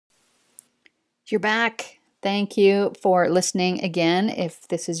You're back. Thank you for listening again. If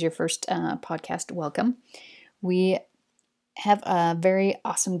this is your first podcast, welcome. We have a very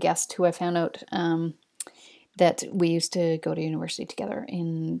awesome guest who I found out that we used to go to university together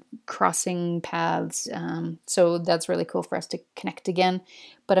in crossing paths. So that's really cool for us to connect again.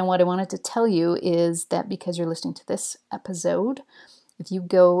 But what I wanted to tell you is that because you're listening to this episode, if you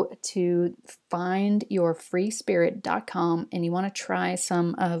go to findyourfreespirit.com and you want to try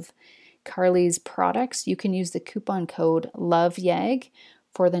some of Carlys products, you can use the coupon code LOVEYAG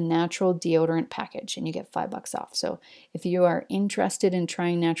for the natural deodorant package and you get $5 off. So if you are interested in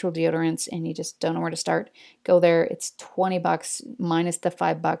trying natural deodorants and you just don't know where to start, go there. It's $20 minus the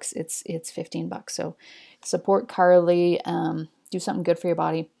 $5. It's $15. So support Carly, do something good for your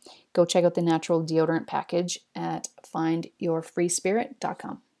body. Go check out the natural deodorant package at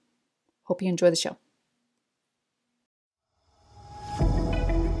findyourfreespirit.com. Hope you enjoy the show.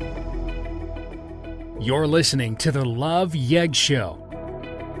 You're listening to the Love Yeg Show.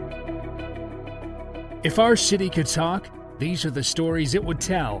 If our city could talk, these are the stories it would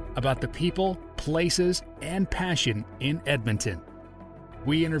tell about the people, places, and passion in Edmonton.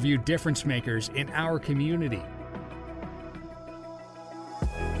 We interview difference makers in our community.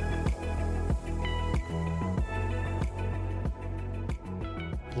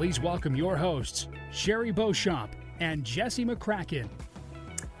 Please welcome your hosts, Sherry Beauchamp and Jesse McCracken.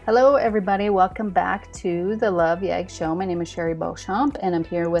 Hello, everybody. Welcome back to the Love Yeg Show. My name is Sherry Beauchamp, and I'm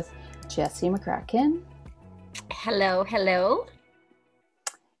here with Jesse McCracken. Hello, hello.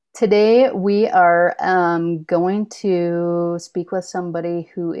 Today, we are going to speak with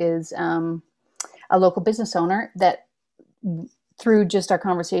somebody who is a local business owner that, through just our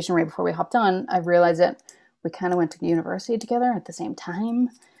conversation right before we hopped on, I realized that we kind of went to university together at the same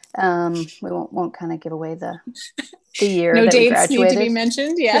time. We won't kind of give away the year no that we dates graduated. Need to be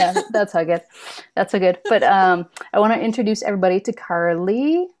mentioned. Yeah, that's all good. That's all good. But I want to introduce everybody to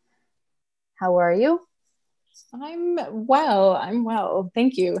Carly. How are you? I'm well.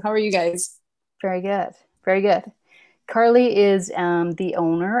 Thank you. How are you guys? Very good. Very good. Carly is the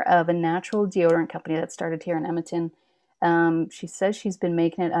owner of a natural deodorant company that started here in Edmonton. She says she's been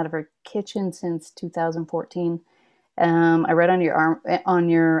making it out of her kitchen since 2014. I read on your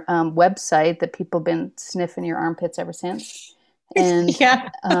website that people have been sniffing your armpits ever since. And yeah,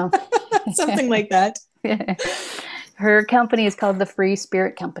 something like that. Her company is called the Free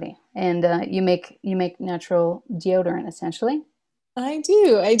Spirit Company, and you make natural deodorant essentially. I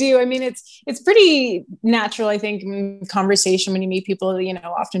do. I mean, it's pretty natural, I think, in conversation when you meet people.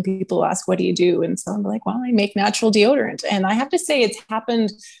 Often people ask, "What do you do?" And so I'm like, "Well, I make natural deodorant." And I have to say, it's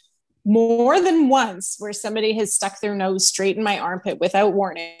happened more than once where somebody has stuck their nose straight in my armpit without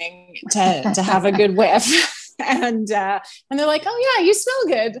warning to have a good whiff. And they're like, "Oh yeah, you smell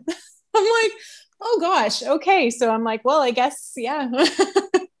good." I'm like, "Oh gosh. Okay." So I'm like, well, I guess, yeah.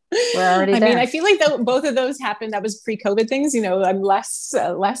 We're already there. I mean, I feel like both of those happened. That was pre-COVID things. I'm less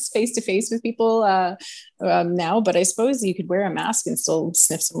face-to-face with people now, but I suppose you could wear a mask and still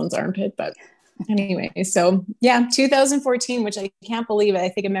sniff someone's armpit. But anyway, so yeah, 2014, which I can't believe it. I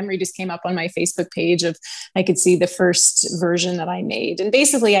think a memory just came up on my Facebook page of, I could see the first version that I made. And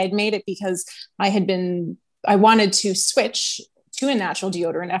basically I'd made it because I wanted to switch to a natural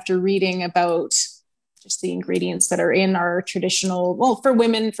deodorant after reading about just the ingredients that are in our traditional, well, for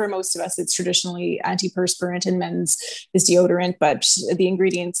women, for most of us, it's traditionally antiperspirant, and men's is deodorant, but the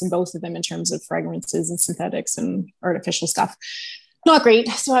ingredients in both of them in terms of fragrances and synthetics and artificial stuff, not great.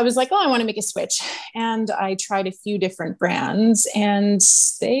 So I was like, I want to make a switch. And I tried a few different brands and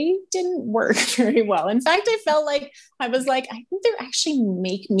they didn't work very well. In fact, I felt like I think they actually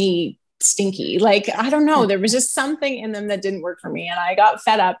make me stinky. Like, I don't know. There was just something in them that didn't work for me. And I got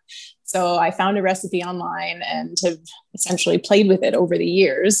fed up. So I found a recipe online and have essentially played with it over the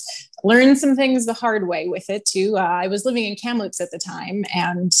years, learned some things the hard way with it too. I was living in Kamloops at the time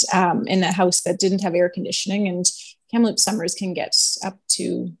and in a house that didn't have air conditioning, and Kamloops summers can get up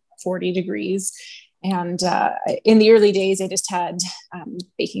to 40 degrees. And in the early days, I just had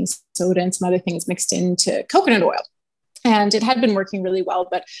baking soda and some other things mixed into coconut oil. And it had been working really well,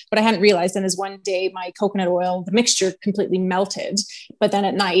 but what I hadn't realized then is one day my coconut oil, the mixture completely melted, but then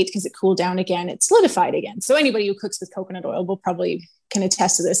at night, because it cooled down again, it solidified again. So anybody who cooks with coconut oil will probably can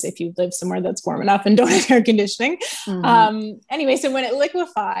attest to this if you live somewhere that's warm enough and don't have air conditioning. Mm-hmm. Anyway, so when it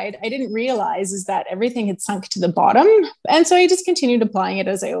liquefied, I didn't realize is that everything had sunk to the bottom. And so I just continued applying it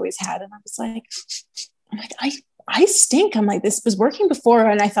as I always had. And I was like, I stink. I'm like, this was working before.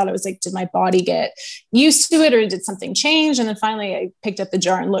 And I thought it was like, did my body get used to it or did something change? And then finally I picked up the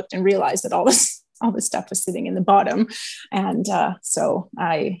jar and looked and realized that all this all the stuff was sitting in the bottom. And so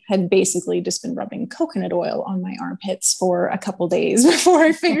I had basically just been rubbing coconut oil on my armpits for a couple days before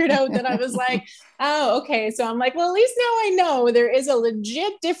I figured out that I was like, oh, okay. So I'm like, well, at least now I know there is a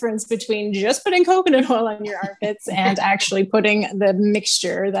legit difference between just putting coconut oil on your armpits and actually putting the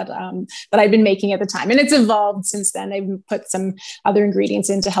mixture that I've been making at the time. And it's evolved since then. I've put some other ingredients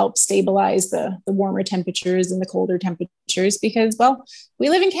in to help stabilize the warmer temperatures and the colder temperatures, because, well, we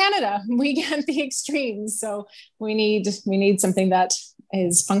live in Canada. We get the extremes. So we need something that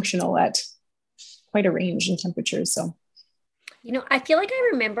is functional at quite a range in temperatures. So, you know, I feel like I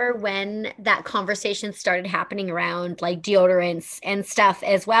remember when that conversation started happening around like deodorants and stuff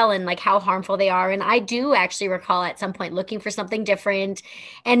as well, and like how harmful they are. And I do actually recall at some point looking for something different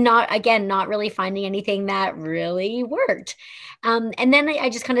and not really finding anything that really worked. And then I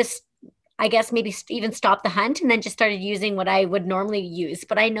just kind of, I guess maybe even stopped the hunt and then just started using what I would normally use.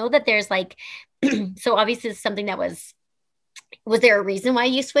 But I know that there's like, so obviously it's something that was there a reason why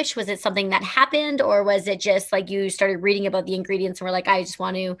you switched? Was it something that happened, or was it just like you started reading about the ingredients and were like, I just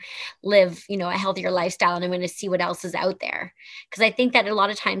want to live, you know, a healthier lifestyle and I'm going to see what else is out there? Because I think that a lot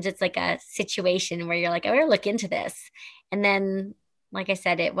of times it's like a situation where you're like, I better look into this. And then, like I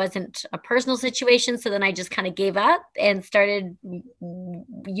said, it wasn't a personal situation. So then I just kind of gave up and started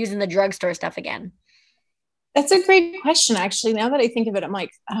using the drugstore stuff again. that's a great question. Actually, now that I think of it, I'm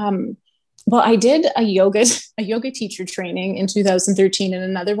like, well, I did a yoga teacher training in 2013 and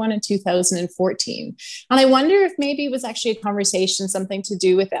another one in 2014. And I wonder if maybe it was actually a conversation, something to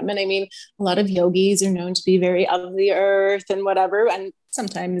do with them. And I mean, a lot of yogis are known to be very of the earth and whatever, and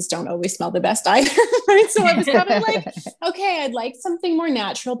sometimes don't always smell the best either. Right. So I was probably like, okay, I'd like something more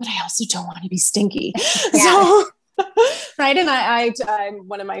natural, but I also don't want to be stinky. Yeah. So right. And I'm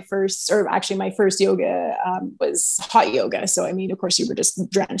one of my first, or actually my first yoga was hot yoga. So, I mean, of course you were just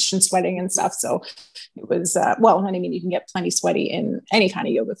drenched and sweating and stuff. So it was, well, and I mean, you can get plenty sweaty in any kind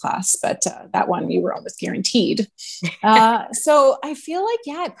of yoga class, but that one you were almost guaranteed. So I feel like,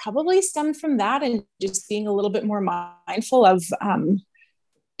 yeah, it probably stemmed from that and just being a little bit more mindful of,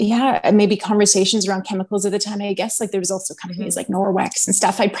 maybe conversations around chemicals at the time. I guess like there was also companies like Norwex and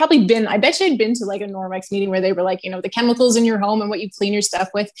stuff. I bet you I'd been to like a Norwex meeting where they were like, you know, the chemicals in your home and what you clean your stuff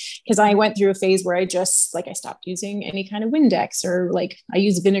with. Cause I went through a phase where I stopped using any kind of Windex, or like I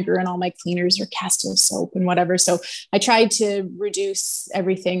use vinegar in all my cleaners or Castile soap and whatever. So I tried to reduce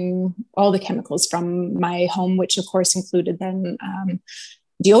everything, all the chemicals from my home, which of course included then,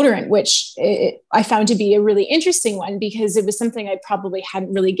 deodorant, which I found to be a really interesting one because it was something I probably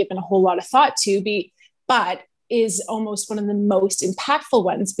hadn't really given a whole lot of thought to, but is almost one of the most impactful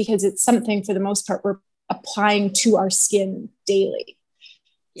ones because it's something for the most part we're applying to our skin daily.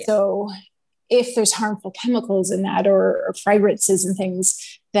 Yeah. So if there's harmful chemicals in that or fragrances and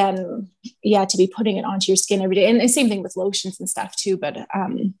things, then yeah, to be putting it onto your skin every day. And the same thing with lotions and stuff too. But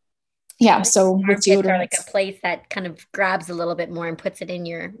yeah. So with deodorant, like a place that kind of grabs a little bit more and puts it in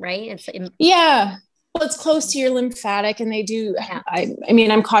your, right? Yeah. Well, it's close to your lymphatic and they do. Yeah. I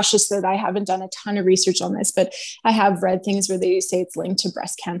mean, I'm cautious that I haven't done a ton of research on this, but I have read things where they say it's linked to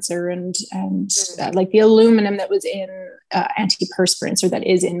breast cancer and like the aluminum that was in antiperspirants, or that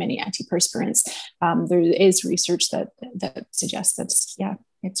is in many antiperspirants. There is research that suggests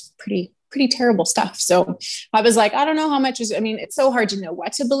it's pretty terrible stuff. So I was like, I don't know how much it's so hard to know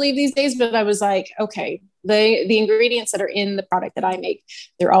what to believe these days, but I was like, okay, the ingredients that are in the product that I make,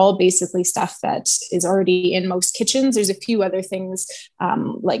 they're all basically stuff that is already in most kitchens. There's a few other things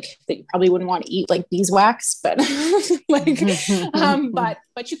like that you probably wouldn't want to eat, like beeswax, but like,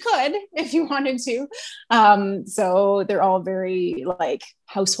 but you could if you wanted to. So they're all very like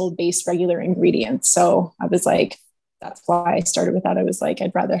household based regular ingredients. So I was like, that's why I started with that. I was like,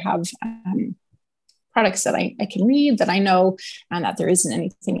 I'd rather have products that I can read, that I know, and that there isn't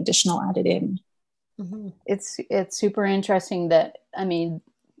anything additional added in. Mm-hmm. It's super interesting that, I mean,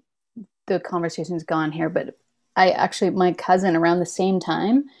 the conversation's gone here, but my cousin around the same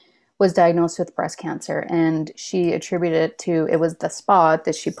time was diagnosed with breast cancer, and she attributed it was the spot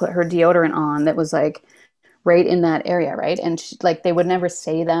that she put her deodorant on that was like right in that area. Right. And she, like, they would never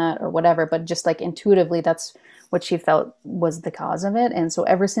say that or whatever, but just like intuitively, that's what she felt was the cause of it. And so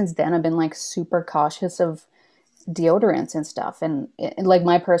ever since then, I've been like super cautious of deodorants and stuff. And like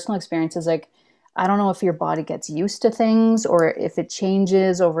my personal experience is like, I don't know if your body gets used to things or if it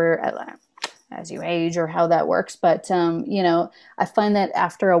changes over as you age or how that works. But, I find that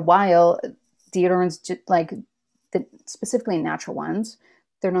after a while, deodorants, like specifically natural ones,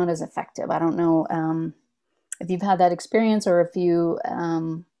 they're not as effective. I don't know if you've had that experience or if you,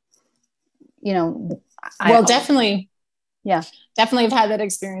 well, definitely. Yeah. Definitely have had that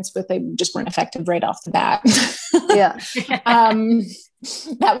experience with, they just weren't effective right off the bat. Yeah.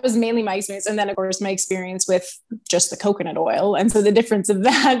 That was mainly my experience. And then of course my experience with just the coconut oil. And so the difference of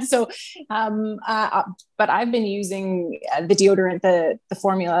that. So, but I've been using the deodorant, the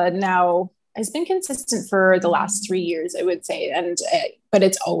formula now has been consistent for the last 3 years, I would say. And, but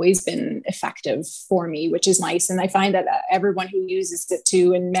it's always been effective for me, which is nice. And I find that everyone who uses it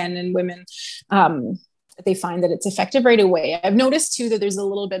too, and men and women, they find that it's effective right away. I've noticed too that there's a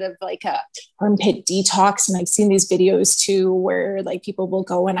little bit of like a armpit detox, and I've seen these videos too where like people will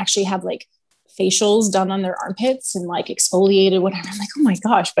go and actually have like facials done on their armpits and like exfoliated, whatever. I'm like, oh my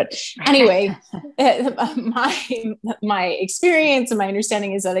gosh. But anyway, my experience and my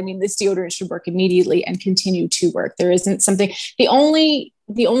understanding is that, I mean, this deodorant should work immediately and continue to work. There isn't something, the only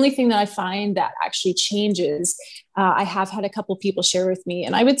thing that I find that actually changes, I have had a couple people share with me,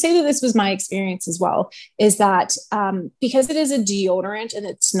 and I would say that this was my experience as well, is that because it is a deodorant and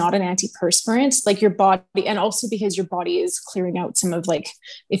it's not an antiperspirant, like your body, and also because your body is clearing out some of, like,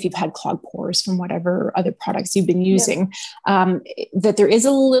 if you've had clogged pores from whatever other products you've been using, that there is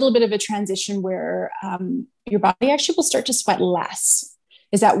a little bit of a transition where your body actually will start to sweat less.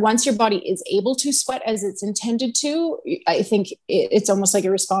 Is that once your body is able to sweat as it's intended to, I think it's almost like a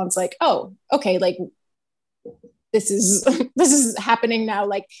response, like, oh, okay, like this is happening now,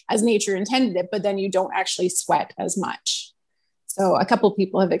 like as nature intended it, but then you don't actually sweat as much. So a couple of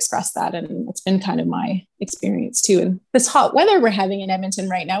people have expressed that, and it's been kind of my experience too. And this hot weather we're having in Edmonton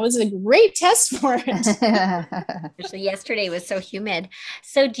right now is a great test for it. Actually, yesterday was so humid.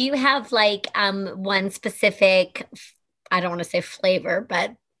 So do you have like one specific, I don't want to say flavor,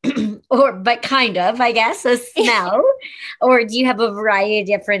 but but kind of, I guess, a smell, or do you have a variety of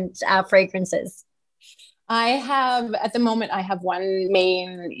different fragrances? I have, at the moment, I have one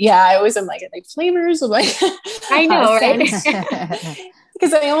main. Yeah, I always am like flavors of like. I know, right?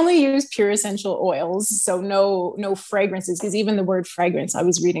 Because I only use pure essential oils, so no fragrances. Because even the word fragrance, I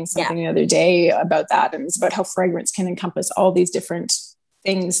was reading something the other day about that, and it's about how fragrance can encompass all these different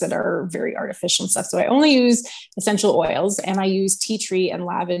things that are very artificial and stuff. So I only use essential oils, and I use tea tree and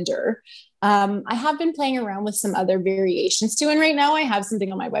lavender. I have been playing around with some other variations too. And right now I have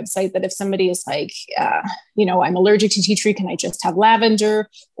something on my website that if somebody is like, I'm allergic to tea tree, can I just have lavender?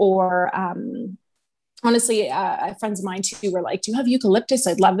 Or honestly, friends of mine too were like, do you have eucalyptus?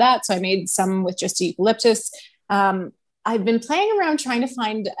 I'd love that. So I made some with just eucalyptus. I've been playing around trying to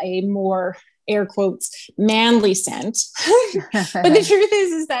find a more, air quotes, manly scent. But the truth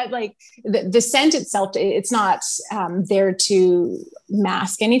is that like the scent itself, it's not there to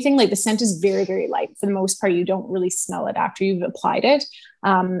mask anything. Like the scent is very, very light. For the most part, you don't really smell it after you've applied it.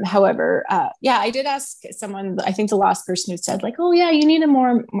 However, I did ask someone, I think the last person who said like, oh yeah, you need a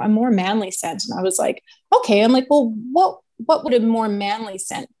more manly scent. And I was like, okay. I'm like, well, what would a more manly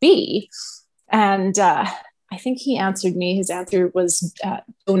scent be? And I think he answered me. His answer was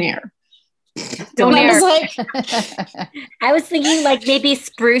Donair. Donair. I was like, I was thinking like maybe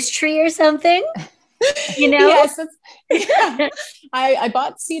spruce tree or something. Yes, I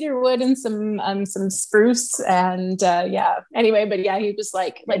bought cedar wood and some spruce, and anyway, but yeah, he was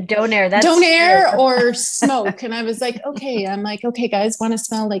like Donair or smoke, and I was like, okay. I'm like, okay, guys, want to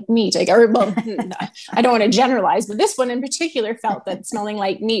smell like meat? Like, I don't want to generalize, but this one in particular felt that smelling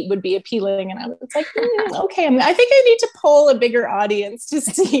like meat would be appealing, and I was like, okay, I think I need to poll a bigger audience to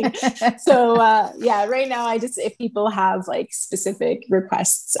see. So right now, if people have like specific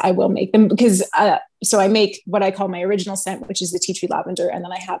requests, I will make them, because so I make what I call my original scent, which is the tea tree lavender, and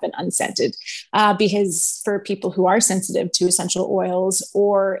then I have an unscented, because for people who are sensitive to essential oils,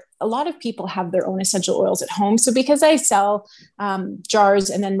 or a lot of people have their own essential oils at home. So because I sell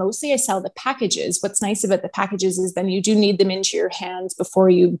jars, and then mostly I sell the packages, what's nice about the packages is then you do need them into your hands before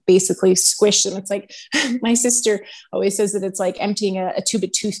you basically squish them. It's like my sister always says that it's like emptying a tube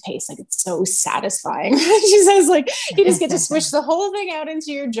of toothpaste. Like, it's so satisfying. She says like you just get to squish the whole thing out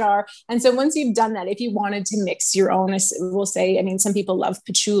into your jar. And so once you've done that, if you wanted to mix your own, we'll say, I mean, some people love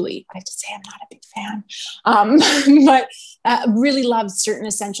patchouli. I have to say I'm not a big fan, but really love certain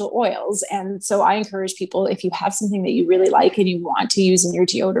essential oils. And so I encourage people, if you have something that you really like and you want to use in your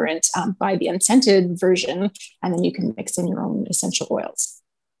deodorant, buy the unscented version, and then you can mix in your own essential oils.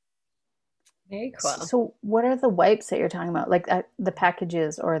 Very cool. So what are the wipes that you're talking about? Like the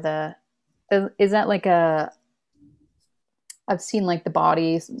packages, or is that like I've seen like the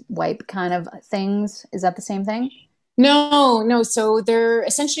body wipe kind of things. Is that the same thing? No. So they're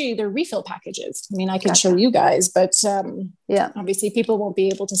refill packages. I mean, I can show you guys, but obviously people won't be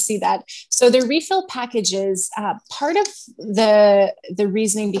able to see that. So they're refill packages. Part of the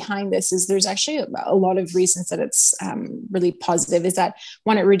reasoning behind this is there's actually a lot of reasons that it's really positive. Is that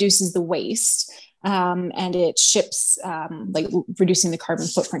one, it reduces the waste. And it ships, like reducing the carbon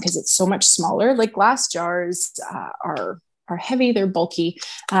footprint because it's so much smaller. Like glass jars are heavy, they're bulky.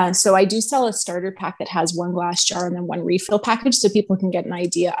 So I do sell a starter pack that has one glass jar and then one refill package so people can get an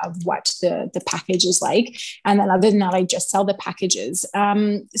idea of what the package is like. And then other than that, I just sell the packages.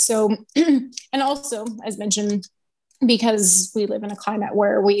 And also, as mentioned, because we live in a climate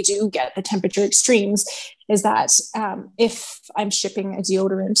where we do get the temperature extremes, is that if I'm shipping a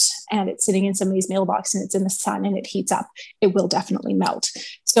deodorant and it's sitting in somebody's mailbox and it's in the sun and it heats up, it will definitely melt.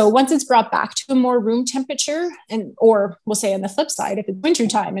 So once it's brought back to a more room temperature, or we'll say on the flip side, if it's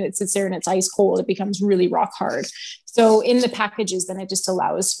wintertime and it sits there and it's ice cold, it becomes really rock hard. So in the packages, then it just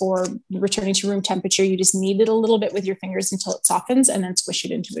allows for returning to room temperature. You just knead it a little bit with your fingers until it softens and then squish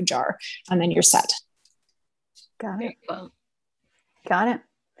it into a jar and then you're set. Got it. Got it.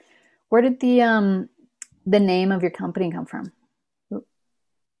 Where did the name of your company come from?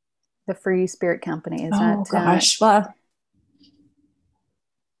 The Free Spirit Company. Is Well,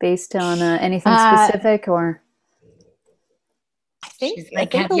 based on anything specific, or? I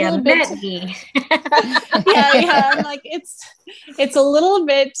think have you met me? yeah. I'm like, it's a little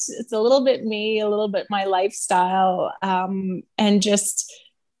bit me, a little bit my lifestyle, and just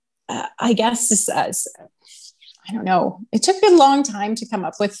I guess I don't know. It took a long time to come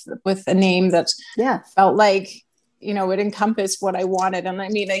up with a name that felt like, it encompassed what I wanted. And I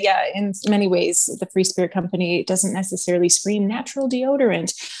mean, in many ways, the Free Spirit Company doesn't necessarily scream natural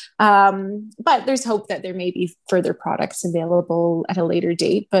deodorant. But there's hope that there may be further products available at a later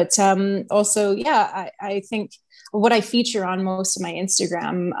date. But also, I think what I feature on most of my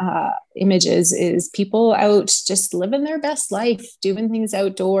Instagram images is people out just living their best life, doing things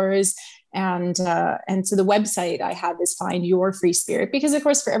outdoors. And so the website I have is Find Your Free Spirit, because of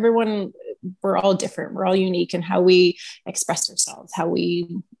course for everyone, we're all different. We're all unique in how we express ourselves, how we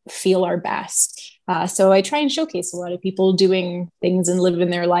feel our best. So I try and showcase a lot of people doing things and living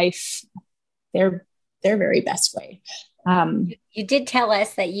their life their very best way. You did tell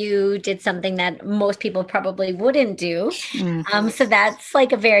us that you did something that most people probably wouldn't do. So that's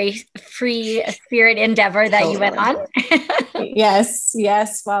like a very free spirit endeavor that you went on. Yes.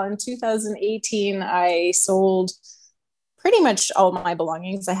 Well, in 2018, I sold pretty much all my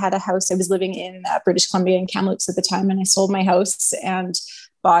belongings. I had a house. I was living in British Columbia in Kamloops at the time, and I sold my house and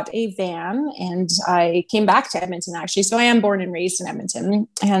bought a van, and I came back to Edmonton actually. So I am born and raised in Edmonton,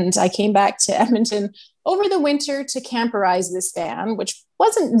 and I came back to Edmonton over the winter to camperize this van, which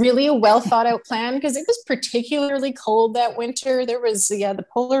wasn't really a well thought out plan because it was particularly cold that winter. There was, the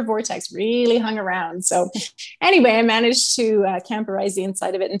polar vortex really hung around. So anyway, I managed to camperize the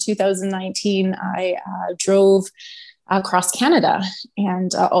inside of it. In 2019, I drove across Canada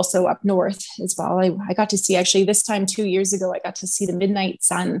and also up north as well. I got to see, actually this time 2 years ago, I got to see the midnight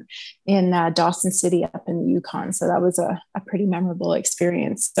sun in Dawson City up in the Yukon. So that was a pretty memorable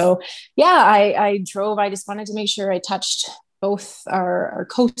experience. So I drove. I just wanted to make sure I touched both our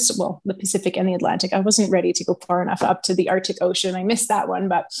coasts, well, the Pacific and the Atlantic. I wasn't ready to go far enough up to the Arctic Ocean. I missed that one,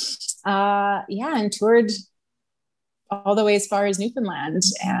 but and toured all the way as far as Newfoundland.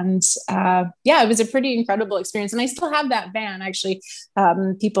 And it was a pretty incredible experience. And I still have that van, actually.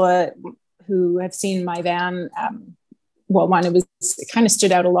 People who have seen my van, it kind of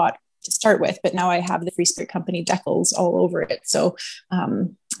stood out a lot to start with, but now I have the Free Spirit Company decals all over it. So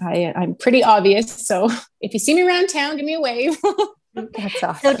I'm pretty obvious. So if you see me around town, give me a wave. That's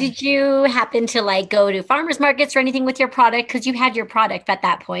awesome. So did you happen to go to farmers markets or anything with your product? Because you had your product at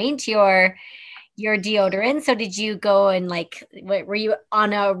that point, your deodorant. So did you go and were you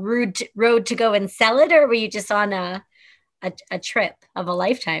on a road to go and sell it, or were you just on a trip of a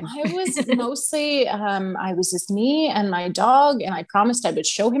lifetime? I was mostly, I was just me and my dog, and I promised I would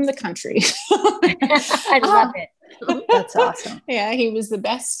show him the country. I love it. That's awesome. Yeah, he was the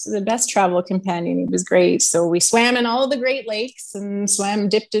best travel companion. He was great. So we swam in all the Great Lakes and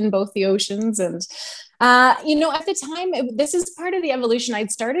dipped in both the oceans. And at the time, this is part of the evolution.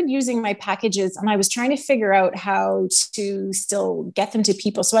 I'd started using my packages and I was trying to figure out how to still get them to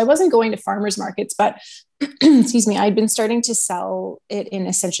people. So I wasn't going to farmers markets, but excuse me, I'd been starting to sell it in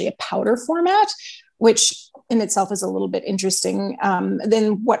essentially a powder format, which in itself is a little bit interesting.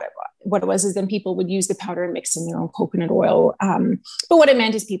 Then what what it was is then people would use the powder and mix in their own coconut oil. But what it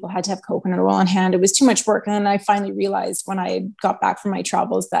meant is people had to have coconut oil on hand. It was too much work. And then I finally realized when I got back from my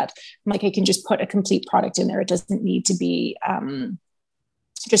travels that I'm like, I can just put a complete product in there. It doesn't need to be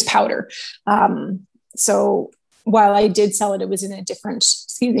just powder. So while I did sell it, it was in a different,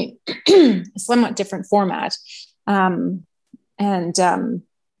 a somewhat different format.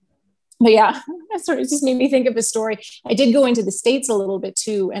 But yeah, that sort of just made me think of a story. I did go into the States a little bit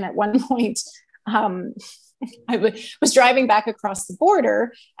too. And at one point, I was driving back across the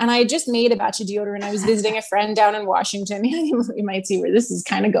border and I had just made a batch of deodorant. I was visiting a friend down in Washington. You might see where this is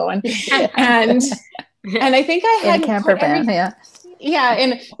kind of going. And I think I had in a camper van. Yeah.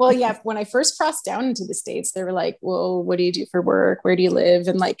 And well, yeah, when I first crossed down into the States, they were like, well, what do you do for work? Where do you live?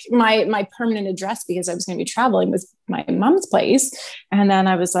 And like my permanent address, because I was going to be traveling, was my mom's place. And then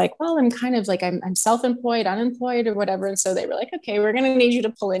I was like, well, I'm kind of like, I'm self-employed, unemployed or whatever. And so they were like, okay, we're going to need you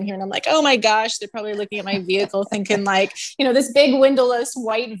to pull in here. And I'm like, oh my gosh, they're probably looking at my vehicle thinking like, this big windowless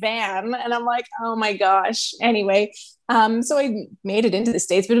white van. And I'm like, oh my gosh. Anyway, so I made it into the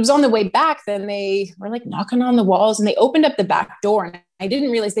States, but it was on the way back. Then they were like knocking on the walls and they opened up the back door. And I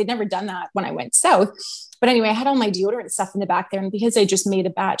didn't realize they'd never done that when I went south. But anyway, I had all my deodorant stuff in the back there. And because I just made a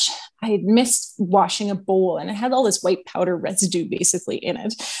batch, I had missed washing a bowl and it had all this white powder residue basically in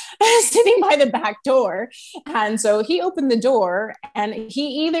it sitting by the back door. And so he opened the door and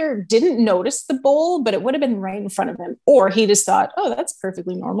he either didn't notice the bowl, but it would have been right in front of him, or he just thought, oh, that's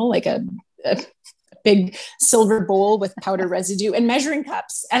perfectly normal. Like a big silver bowl with powder residue and measuring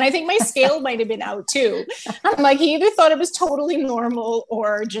cups. And I think my scale might have been out too. I'm like, he either thought it was totally normal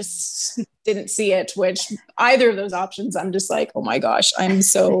or just didn't see it, which either of those options, I'm just like, oh my gosh, I'm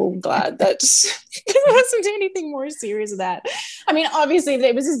so glad that there wasn't anything more serious than that. I mean, obviously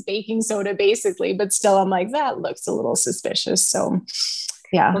it was just baking soda basically, but still I'm like, that looks a little suspicious. So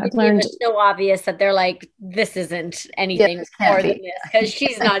yeah, well, I've learned. It's so obvious that they're like, this isn't anything more than this, because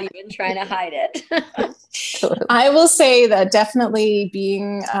she's not even trying to hide it. I will say that definitely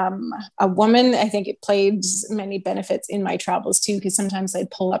being a woman, I think it played many benefits in my travels too, because sometimes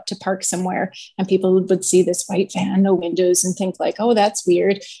I'd pull up to park somewhere and people would see this white van, no windows, and think like, oh, that's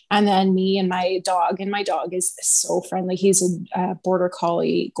weird. And then me and my dog is so friendly. He's a border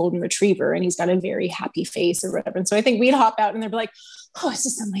collie golden retriever and he's got a very happy face or whatever. And so I think we'd hop out and they'd be like, oh, it's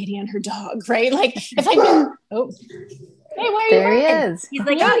just some lady and her dog, right? Like if I'd been, oh, hey, where are there you? He is. He's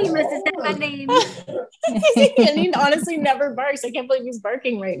like, oh, you must have said my name. And he honestly never barks. I can't believe he's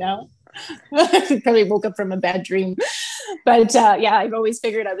barking right now. He probably woke up from a bad dream. But yeah, I've always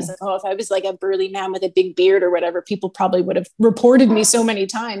figured, I was like, oh, if I was like a burly man with a big beard or whatever, people probably would have reported me so many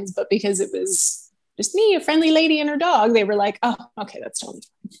times. But because it was just me, a friendly lady and her dog, they were like, oh, okay, that's totally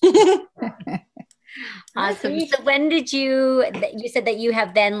fine. Awesome. So when did you said that you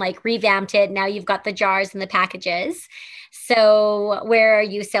have then like revamped it. Now you've got the jars and the packages. So where are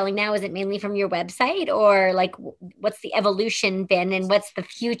you selling now? Is it mainly from your website, or like what's the evolution been and what's the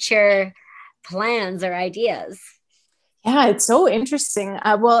future plans or ideas? Yeah, it's so interesting.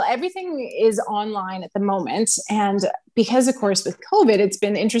 Well, everything is online at the moment. And because of course with COVID, it's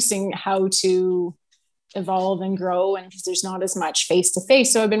been interesting how to evolve and grow, and because there's not as much face to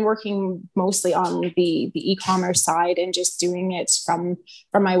face. So I've been working mostly on the e-commerce side and just doing it from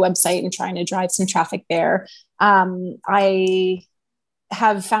my website and trying to drive some traffic there. I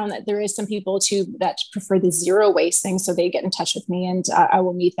have found that there is some people too that prefer the zero waste thing. So they get in touch with me and I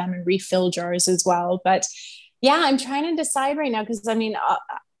will meet them and refill jars as well. But yeah, I'm trying to decide right now, because I mean,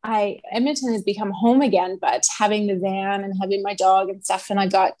 Edmonton has become home again, but having the van and having my dog and stuff, and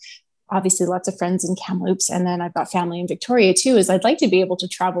I've got obviously lots of friends in Kamloops, and then I've got family in Victoria too, is I'd like to be able to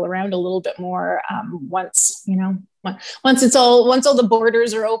travel around a little bit more once all the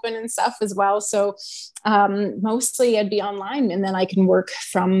borders are open and stuff as well. So mostly I'd be online, and then I can work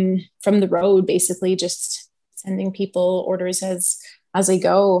from the road, basically just sending people orders as I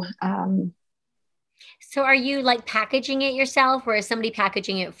go. So are you like packaging it yourself, or is somebody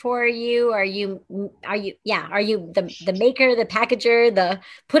packaging it for you? Are you the maker, the packager, the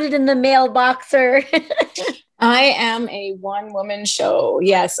put it in the mailbox, or? I am a one-woman show.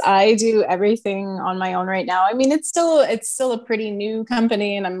 Yes, I do everything on my own right now. I mean, it's still a pretty new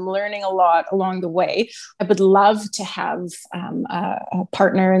company, and I'm learning a lot along the way. I would love to have a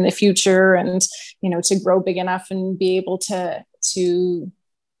partner in the future, and to grow big enough and be able to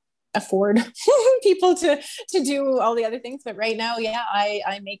afford people to do all the other things. But right now, yeah,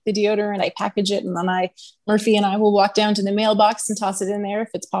 I make the deodorant, I package it, and then Murphy and I will walk down to the mailbox and toss it in there if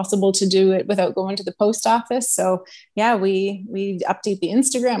it's possible to do it without going to the post office. So yeah, we update the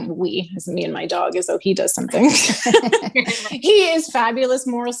Instagram. We, as me and my dog, as though he does something. He is fabulous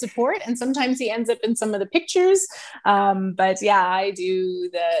moral support, and sometimes he ends up in some of the pictures. But yeah, I do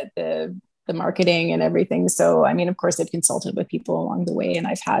the marketing and everything. So, I mean, of course, I've consulted with people along the way, and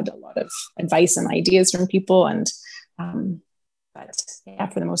I've had a lot of advice and ideas from people. And, but yeah,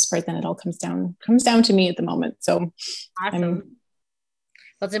 for the most part, then it all comes down to me at the moment. So awesome.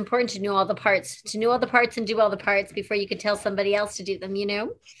 Well, it's important to know all the parts, and do all the parts before you can tell somebody else to do them, you know?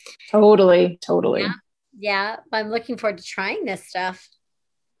 Totally. Yeah. I'm looking forward to trying this stuff.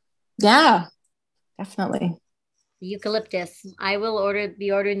 Yeah, definitely. Eucalyptus. I will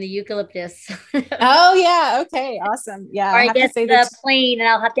be ordering the eucalyptus. Oh yeah. Okay. Awesome. Yeah. Or I guess the plain, and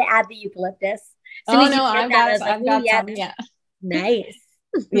I'll have to add the eucalyptus. Oh no, I've got some. Yeah. Nice.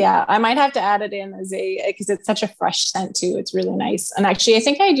 Yeah, I might have to add it in because it's such a fresh scent too. It's really nice. And actually, I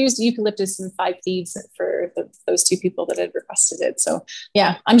think I'd used eucalyptus and Five Thieves for those two people that had requested it. So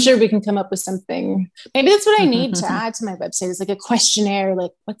yeah, I'm sure we can come up with something. Maybe that's what I need to add to my website. It's like a questionnaire,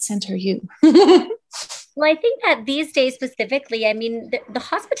 like, what scent are you? Well, I think that these days specifically, I mean, the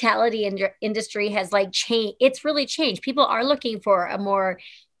hospitality industry has changed. It's really changed. People are looking for a more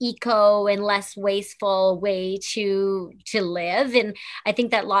eco and less wasteful way to live. And I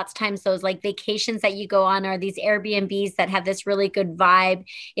think that lots of times those vacations that you go on, or these Airbnbs that have this really good vibe,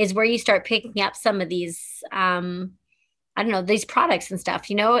 is where you start picking up some of these, I don't know, these products and stuff,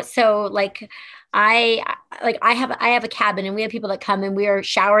 you know? So I have a cabin, and we have people that come, and we are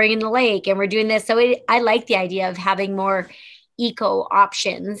showering in the lake, and we're doing this. So I like the idea of having more eco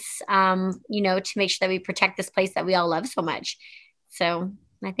options, you know, to make sure that we protect this place that we all love so much. So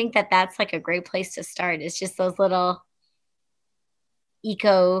I think that that's a great place to start. It's just those little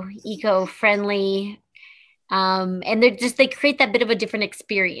eco-friendly, and they create that bit of a different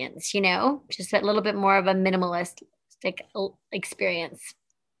experience, you know, just a little bit more of a minimalistic experience.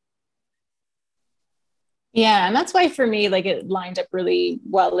 Yeah. And that's why for me, it lined up really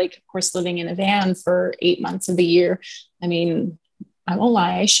well. Of course, living in a van for 8 months of the year. I mean, I won't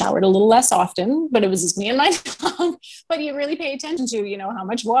lie, I showered a little less often, but it was just me and my dog. But you really pay attention to, you know, how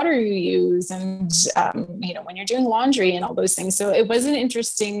much water you use, and, you know, when you're doing laundry and all those things. So it was an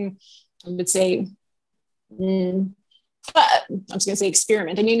interesting, I would say, but I was going to say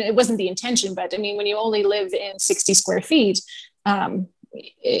experiment. I mean, it wasn't the intention, but I mean, when you only live in 60 square feet,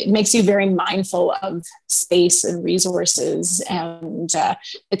 it makes you very mindful of space and resources. And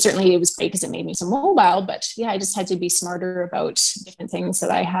it was great because it made me so mobile. But yeah, I just had to be smarter about different things that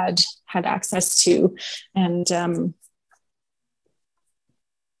I had access to. And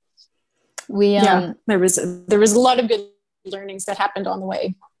there was a lot of good learnings that happened on the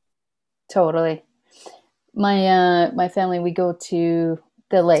way. Totally. My family, we go to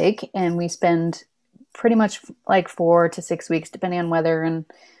the lake, and we spend pretty much 4 to 6 weeks, depending on weather and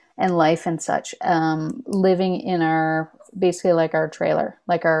life and such, living in basically our trailer,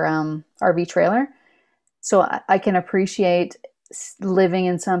 our RV trailer. So I can appreciate living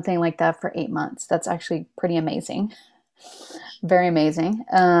in something like that for 8 months. That's actually pretty amazing. Very amazing.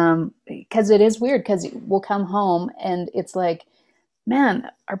 Because it is weird, because we'll come home and it's man,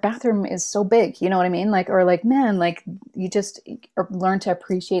 our bathroom is so big, you know what I mean? Man, you just learn to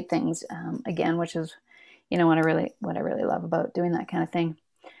appreciate things again, which is, you know, what I really love about doing that kind of thing.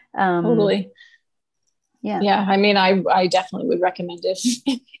 Totally. Yeah. Yeah. I mean, I definitely would recommend it.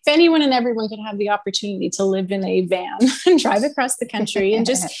 If anyone and everyone could have the opportunity to live in a van and drive across the country and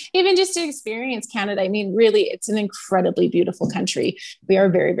even just to experience Canada. I mean, really, it's an incredibly beautiful country. We are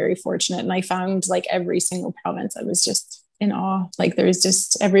very, very fortunate. And I found every single province, I was just in awe. There's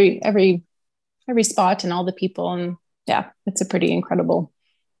just every spot and all the people. And yeah, it's a pretty incredible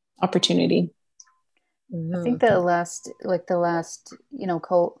opportunity. I think the last, you know,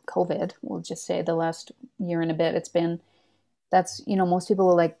 COVID, we'll just say the last year and a bit, that's, you know, most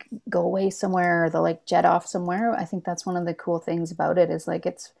people will go away somewhere, or they'll jet off somewhere. I think that's one of the cool things about it, is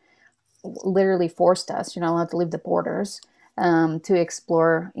it's literally forced us, you're not allowed to leave the borders, to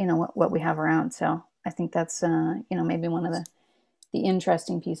explore, you know, what we have around. So I think that's, you know, maybe one of the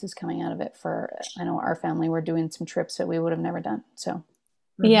interesting pieces coming out of it for, I know our family, we're doing some trips that we would have never done. So.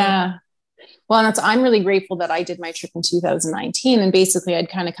 Yeah. Well, I'm really grateful that I did my trip in 2019. And basically I'd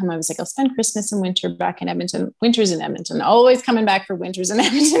kind of come, I was I'll spend Christmas and winter back in Edmonton, winters in Edmonton, always coming back for winters in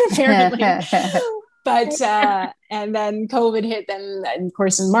Edmonton, apparently. But, and then COVID hit then, of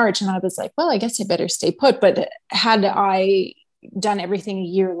course, in March, and I was well, I guess I better stay put. But had I done everything a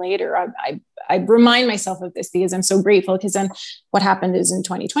year later, I remind myself of this because I'm so grateful. Because then what happened is in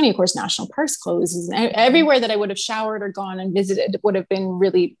 2020, of course, national parks closed, and everywhere that I would have showered or gone and visited would have been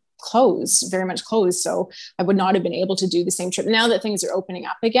really closed, very much closed. So I would not have been able to do the same trip. Now that things are opening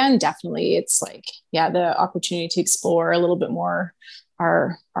up again, definitely it's like, yeah, the opportunity to explore a little bit more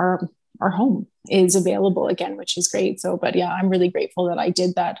our home is available again, which is great. So, but yeah, I'm really grateful that I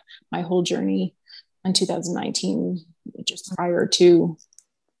did that my whole journey in 2019, just prior to.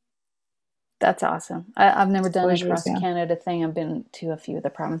 That's awesome. I've never done a cross Yeah. Canada thing. I've been to a few of the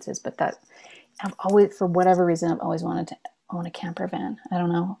provinces, but that I've always, for whatever reason, I've always wanted to own a camper van. I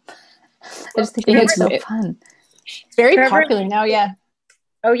don't know. I just think it's so fun. It's very popular now. Yeah.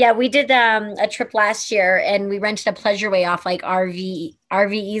 Oh yeah, we did a trip last year, and we rented a pleasure way off like RV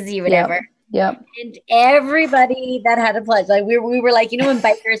Easy, whatever. Yep. And everybody that had a pledge, like we were like, you know, when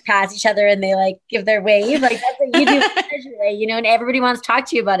bikers pass each other and they like give their wave, like that's what you do with pleasure way, you know, and everybody wants to talk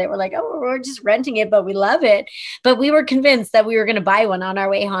to you about it. We're like, oh, we're just renting it, but we love it. But we were convinced that we were going to buy one on our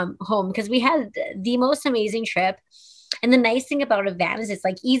way home because we had the most amazing trip. And the nice thing about a van is it's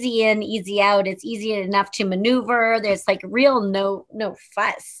like easy in, easy out. It's easy enough to maneuver. There's like real no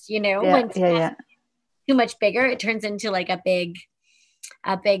fuss, you know. Yeah, when too much bigger, it turns into like a big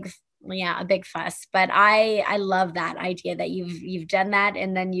fuss. But I love that idea that you've done that,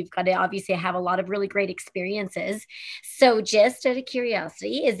 and then you've got to obviously have a lot of really great experiences. So just out of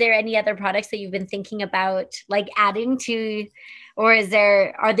curiosity, is there any other products that you've been thinking about like adding to, or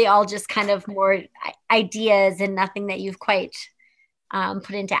are they all just kind of more ideas and nothing that you've quite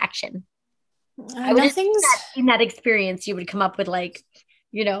put into action? I would think that in that experience you would come up with like,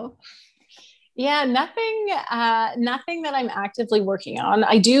 you know. Yeah, nothing that I'm actively working on.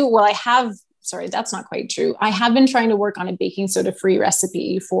 Sorry, that's not quite true. I have been trying to work on a baking soda free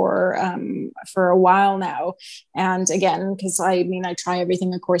recipe for a while now. And again, because I try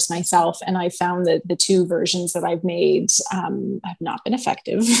everything, of course, myself, and I found that the two versions that I've made have not been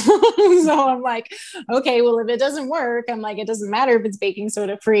effective. So I'm like, okay, well, if it doesn't work, I'm like, it doesn't matter if it's baking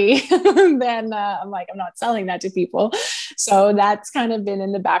soda free. Then I'm like, I'm not selling that to people. So that's kind of been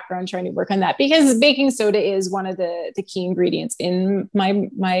in the background trying to work on that, because baking soda is one of the key ingredients in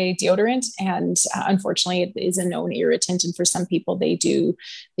my deodorant. And unfortunately, it is a known irritant. And for some people, they do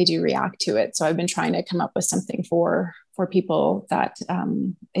react to it. So I've been trying to come up with something for people that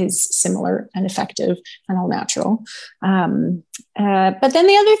is similar and effective and all natural. But then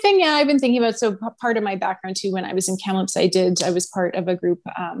the other thing, I've been thinking about, so part of my background too, when I was in Kamloops, I was part of a group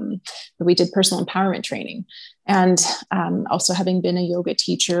that we did personal empowerment training. And also having been a yoga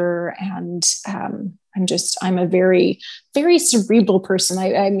teacher, and I'm a very, very cerebral person.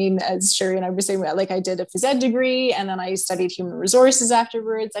 I mean, as Sherry and I were saying, like I did a phys ed degree, and then I studied human resources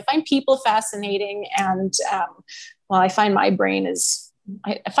afterwards. I find people fascinating. And I find my brain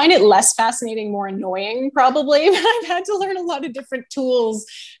I find it less fascinating, more annoying probably. But I've had to learn a lot of different tools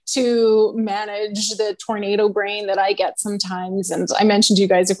to manage the tornado brain that I get sometimes. And I mentioned to you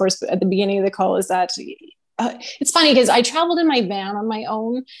guys, of course, at the beginning of the call, is that it's funny because I traveled in my van on my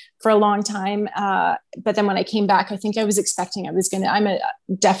own for a long time. But then when I came back, I think I was expecting I'm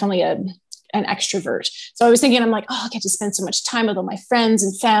definitely an extrovert. So I was thinking, I'm like, oh, I get to spend so much time with all my friends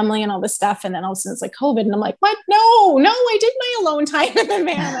and family and all this stuff. And then all of a sudden it's like COVID. And I'm like, what? No, I did my alone time in the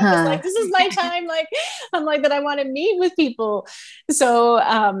van. I was like, this is my time. Like, I'm like that I want to meet with people. So,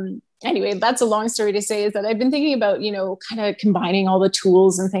 anyway, that's a long story to say, is that I've been thinking about, kind of combining all the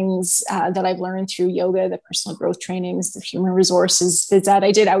tools and things that I've learned through yoga, the personal growth trainings, the human resources, that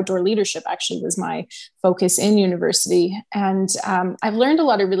I did outdoor leadership actually was my focus in university. And I've learned a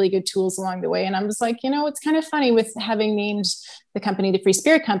lot of really good tools along the way. And I was like, it's kind of funny with having named the company, the Free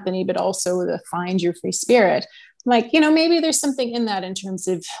Spirit Company, but also the Find Your Free Spirit. Like, maybe there's something in that in terms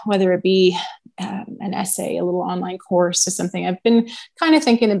of whether it be an essay, a little online course or something. I've been kind of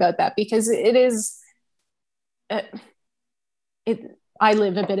thinking about that because it is, I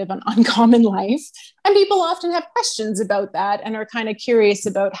live a bit of an uncommon life, and people often have questions about that and are kind of curious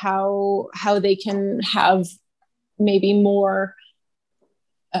about how they can have maybe more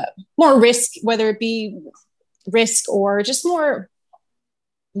risk, whether it be risk or just more.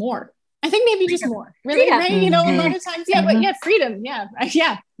 I think maybe just more, really, freedom. Right? Mm-hmm. A lot of times, but freedom. Yeah,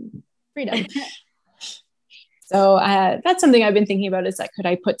 freedom. So that's something I've been thinking about, is that could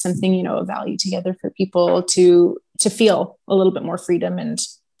I put something, of value together for people to feel a little bit more freedom and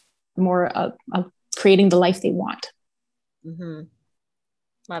more of creating the life they want. Mm-hmm.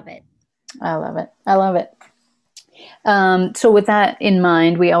 Love it. I love it. So with that in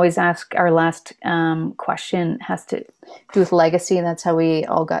mind, we always ask, our last question has to do with legacy. And that's how we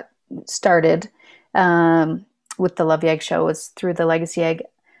all got started. with the Love Egg show was through the Legacy Egg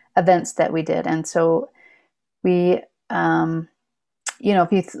events that we did. And so we,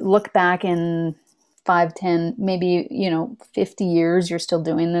 if you look back in 5, 10, maybe, 50 years, you're still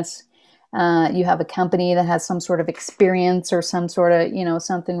doing this. You have a company that has some sort of experience or some sort of,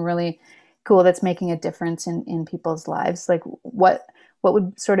 something really cool that's making a difference in people's lives. Like what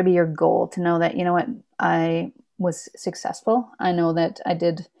would sort of be your goal to know that, I was successful. I know that I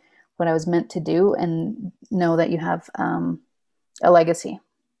did what I was meant to do, and know that you have a legacy.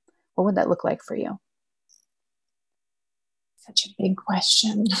 What would that look like for you? Such a big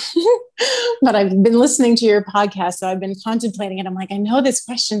question. But I've been listening to your podcast, so I've been contemplating it. I'm like, I know this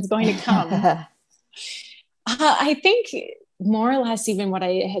question's going to come. I think more or less even what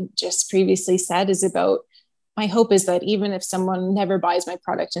I had just previously said is about, my hope is that even if someone never buys my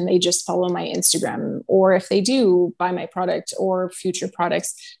product and they just follow my Instagram, or if they do buy my product or future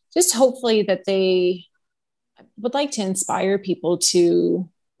products, just hopefully that they would like to inspire people to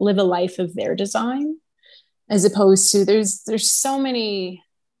live a life of their design, as opposed to there's so many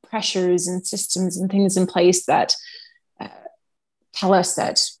pressures and systems and things in place that tell us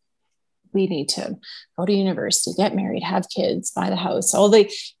that we need to go to university, get married, have kids, buy the house,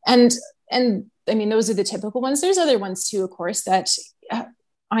 and I mean, those are the typical ones. There's other ones too, of course, that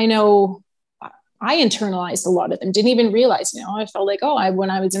I know I internalized a lot of them, didn't even realize, I felt like, when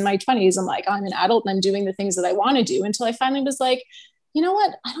I was in my 20s, I'm like, I'm an adult and I'm doing the things that I want to do, until I finally was like, you know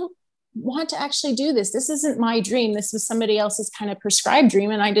what? I don't want to actually do this. This isn't my dream. This was somebody else's kind of prescribed dream.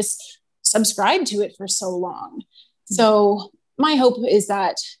 And I just subscribed to it for so long. So my hope is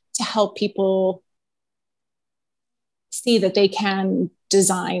that to help people see that they can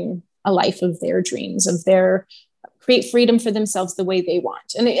design a life of their dreams, create freedom for themselves the way they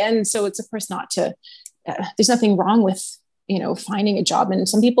want. And so it's, of course, not to, there's nothing wrong with, finding a job. And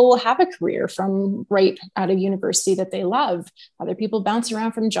some people will have a career from right out of university that they love. Other people bounce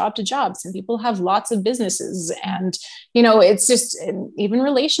around from job to job. Some people have lots of businesses, and, it's just, even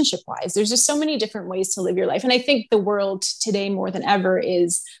relationship wise, there's just so many different ways to live your life. And I think the world today more than ever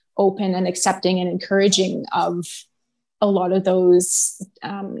is open and accepting and encouraging of a lot of those,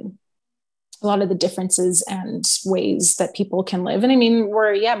 a lot of the differences and ways that people can live. And I mean,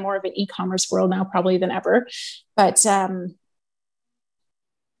 we're more of an e-commerce world now probably than ever, but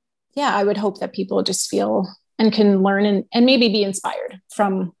I would hope that people just feel and can learn and maybe be inspired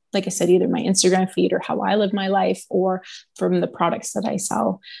from, like I said, either my Instagram feed or how I live my life, or from the products that I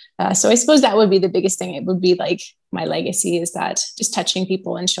sell. So I suppose that would be the biggest thing. It would be like my legacy is that just touching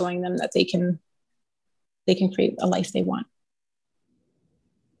people and showing them that they can create a life they want.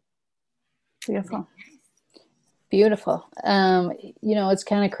 Beautiful. It's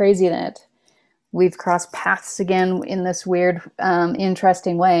kind of crazy that we've crossed paths again in this weird,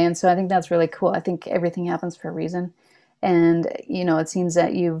 interesting way. And so I think that's really cool. I think everything happens for a reason. And, it seems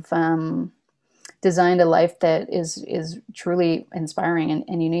that you've designed a life that is truly inspiring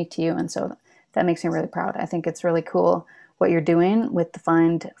and unique to you. And so that makes me really proud. I think it's really cool what you're doing with the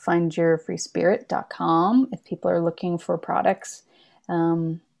findyourfreespirit.com. If people are looking for products,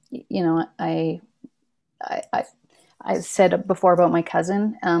 I said before about my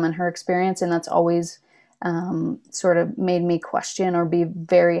cousin and her experience, and that's always sort of made me question or be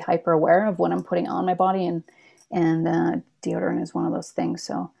very hyper aware of what I'm putting on my body, and deodorant is one of those things.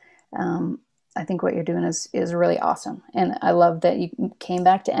 So I think what you're doing is really awesome, and I love that you came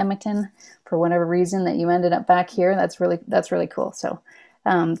back to Edmonton for whatever reason that you ended up back here. That's really cool. So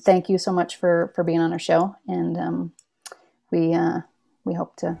thank you so much for being on our show, and we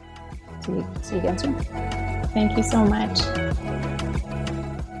hope to see you again soon. Thank you so much.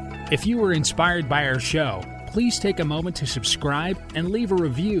 If you were inspired by our show, please take a moment to subscribe and leave a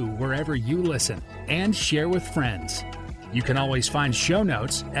review wherever you listen, and share with friends. You can always find show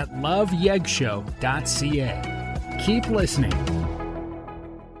notes at loveyegshow.ca. Keep listening.